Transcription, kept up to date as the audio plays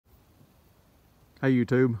Hey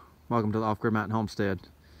YouTube, welcome to the Off-Grid Mountain Homestead.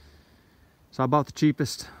 So I bought the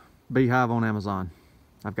cheapest beehive on Amazon.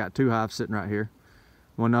 I've got two hives sitting right here.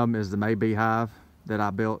 One of them is the May beehive that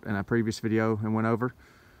I built in a previous video and went over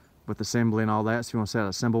with assembly and all that. So if you want to set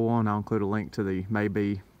a simple one, I'll include a link to the May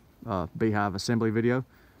beehive assembly video.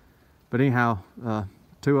 But anyhow,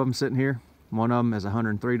 two of them sitting here. One of them is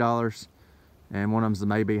 $103 and one of them is the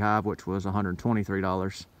May beehive, which was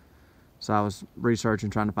 $123. So I was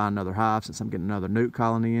researching, trying to find another hive since I'm getting another newt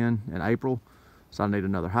colony in April. So I need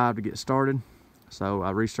another hive to get started. So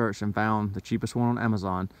I researched and found the cheapest one on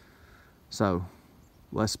Amazon. So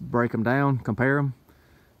let's break them down, compare them,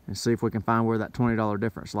 and see if we can find where that $20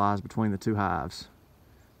 difference lies between the two hives.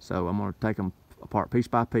 So I'm going to take them apart piece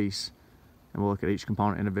by piece, and we'll look at each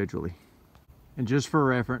component individually. And just for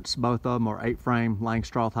reference, both of them are 8-frame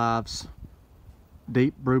Langstroth hives,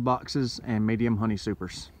 deep brood boxes, and medium honey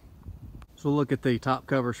supers. So we'll look at the top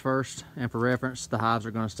covers first, and for reference, the hives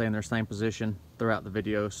are going to stay in their same position throughout the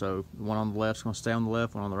video. So the one on the left is going to stay on the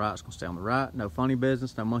left, one on the right is going to stay on the right. No funny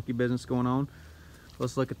business, no monkey business going on.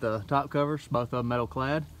 Let's look at the top covers, both of them metal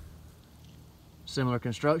clad. Similar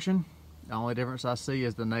construction. The only difference I see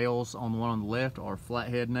is the nails on the one on the left are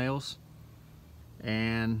flathead nails,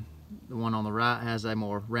 and the one on the right has a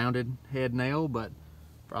more rounded head nail, but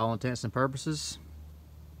for all intents and purposes,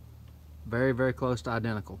 very, very close to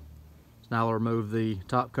identical. Now I'll remove the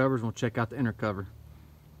top covers and we'll check out the inner cover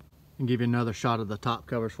and give you another shot of the top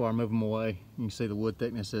covers before I move them away. You can see the wood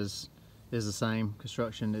thickness is the same,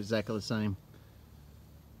 construction is exactly the same.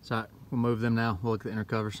 So right, we'll move them now. We'll look at the inner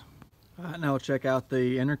covers. Alright, now we'll check out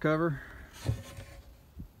the inner cover.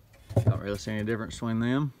 Don't really see any difference between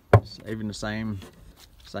them. It's even the same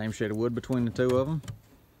shade of wood between the two of them.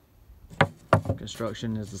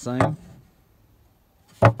 Construction is the same.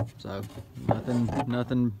 So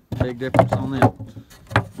nothing big difference on them.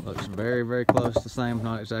 Looks very, very close to the same,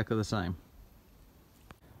 not exactly the same.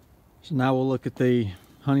 So now we'll look at the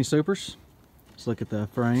honey supers. Let's look at the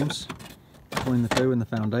frames between the two and the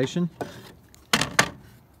foundation.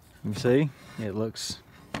 You can see it looks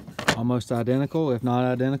almost identical, if not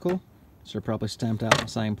identical. So they're probably stamped out in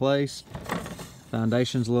the same place.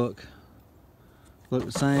 Foundations look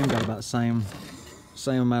the same, got about the same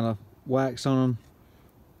amount of wax on them.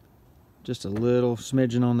 Just a little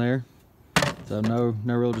smidgen on there, so no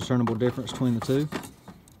real discernible difference between the two.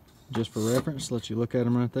 Just for reference, let you look at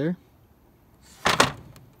them right there.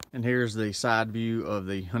 And here's the side view of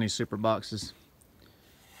the honey super boxes.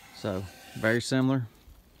 So very similar,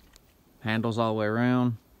 handles all the way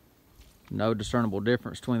around. No discernible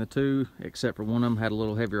difference between the two, except for one of them had a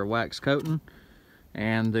little heavier wax coating,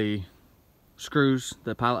 and the screws,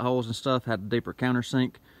 the pilot holes and stuff, had a deeper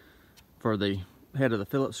countersink for the head of the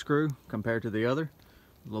Phillips screw compared to the other.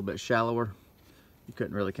 A little bit shallower. You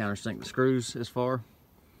couldn't really countersink the screws as far.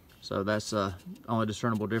 So that's only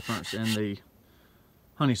discernible difference in the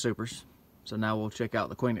honey supers. So now we'll check out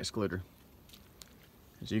the queen excluder.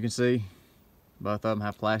 As you can see, both of them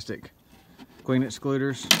have plastic queen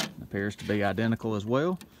excluders. Appears to be identical as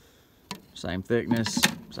well. Same thickness,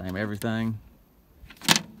 same everything.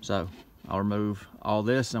 So I'll remove all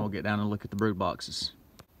this and we'll get down and look at the brood boxes.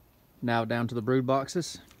 Now down to the brood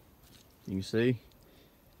boxes. You can see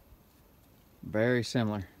very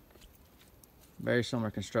similar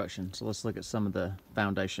construction. So let's look at some of the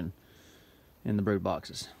foundation in the brood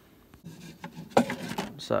boxes.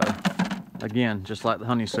 So again, just like the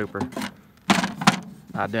honey super,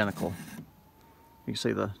 identical. You can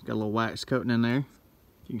see got a little wax coating in there.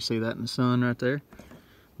 You can see that in the sun right there.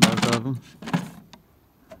 Both of them,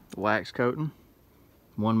 the wax coating.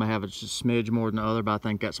 One may have just a smidge more than the other, but I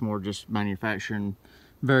think that's more just manufacturing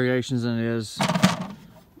variations than it is,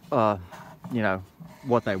 you know,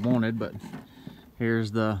 what they wanted. But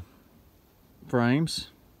here's the frames.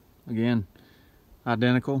 Again,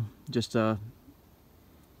 identical, just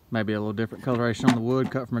maybe a little different coloration on the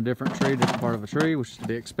wood, cut from a different part of a tree, which is to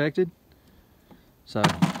be expected. So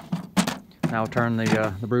now I'll turn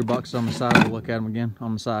the brood boxes on the side. We'll look at them again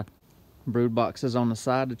on the side. Brood boxes on the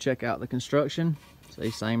side to check out the construction. See,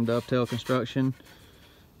 same dovetail construction.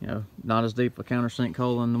 You know, not as deep a countersink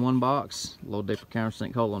hole in the one box, a little deeper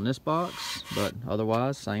countersink hole on this box, but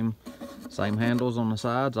otherwise same handles on the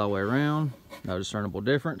sides all the way around. No discernible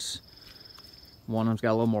difference. One of them's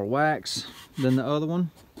got a little more wax than the other one,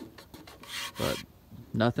 but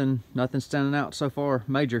nothing standing out so far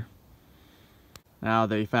major. Now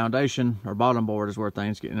the foundation or bottom board is where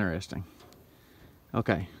things get interesting.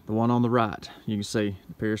 Okay, the one on the right, you can see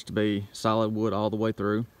appears to be solid wood all the way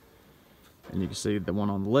through. And you can see the one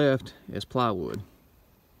on the left is plywood.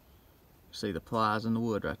 See the plies in the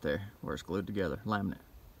wood right there where it's glued together, laminate.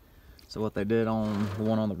 So what they did on the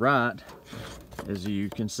one on the right is you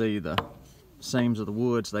can see the seams of the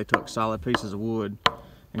wood. So they took solid pieces of wood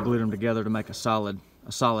and glued them together to make a solid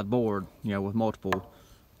board, you know, with multiple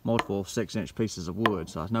 6-inch pieces of wood.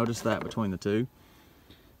 So I noticed that between the two.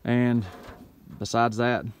 And besides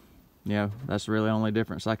that, you know, that's really the only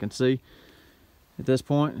difference I can see at this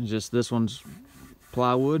point. Just this one's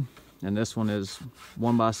plywood and this one is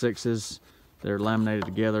 1x6s. They're laminated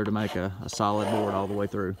together to make a solid board all the way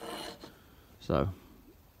through. So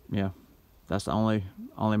yeah, that's the only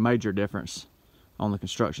major difference on the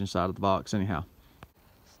construction side of the box anyhow.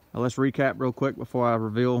 Now let's recap real quick before I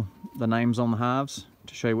reveal the names on the hives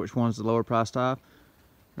to show you which one's the lower priced hive.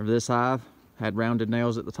 This hive had rounded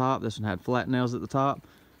nails at the top. This one had flat nails at the top.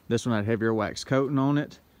 This one had heavier wax coating on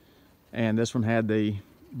it. And this one had the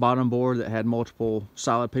bottom board that had multiple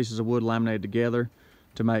solid pieces of wood laminated together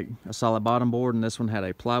to make a solid bottom board. And this one had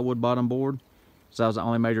a plywood bottom board. So that was the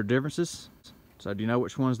only major differences. So do you know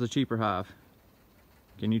which one's the cheaper hive?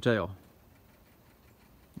 Can you tell?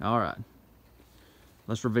 All right,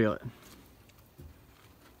 let's reveal it.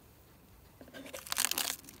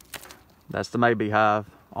 That's the Maybe hive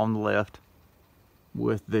on the left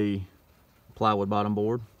with the plywood bottom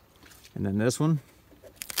board. And then this one,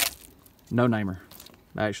 no namer.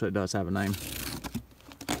 Actually, it does have a name.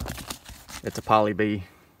 It's a Poly B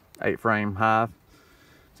 8-frame hive.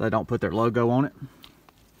 So they don't put their logo on it.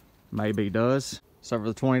 Maybe does. So for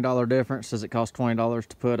the $20 difference, does it cost $20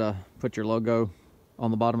 to put your logo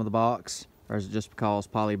on the bottom of the box? Or is it just because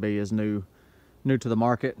Poly B is new to the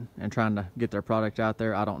market and trying to get their product out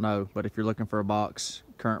there? I don't know. But if you're looking for a box,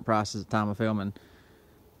 current prices at the time of filming,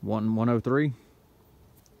 $103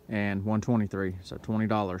 and $123. So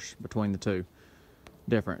 $20 between the two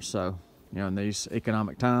difference. So, you know, in these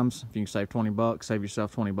economic times, if you can save 20 bucks, save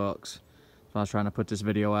yourself 20 bucks. So I was trying to put this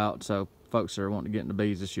video out so folks that are wanting to get into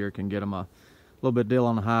bees this year can get them a little bit deal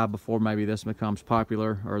on the hive before maybe this becomes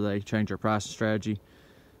popular or they change their pricing strategy.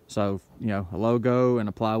 So, you know, a logo and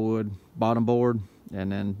a plywood bottom board,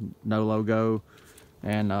 and then no logo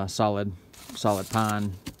and a solid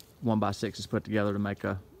pine 1x6 is put together to make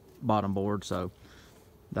a bottom board. So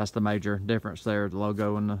that's the major difference there. The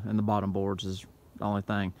logo and the bottom boards is the only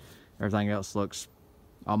thing. Everything else looks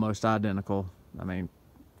almost identical. I mean,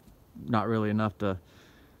 not really enough to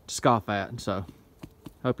scoff at. So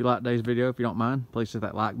hope you liked today's video. If you don't mind, please hit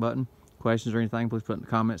that like button. Questions or anything, please put in the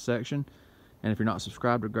comment section. And if you're not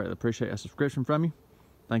subscribed, I'd greatly appreciate a subscription from you.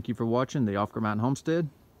 Thank you for watching the Off-Grid Mountain Homestead.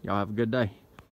 Y'all have a good day.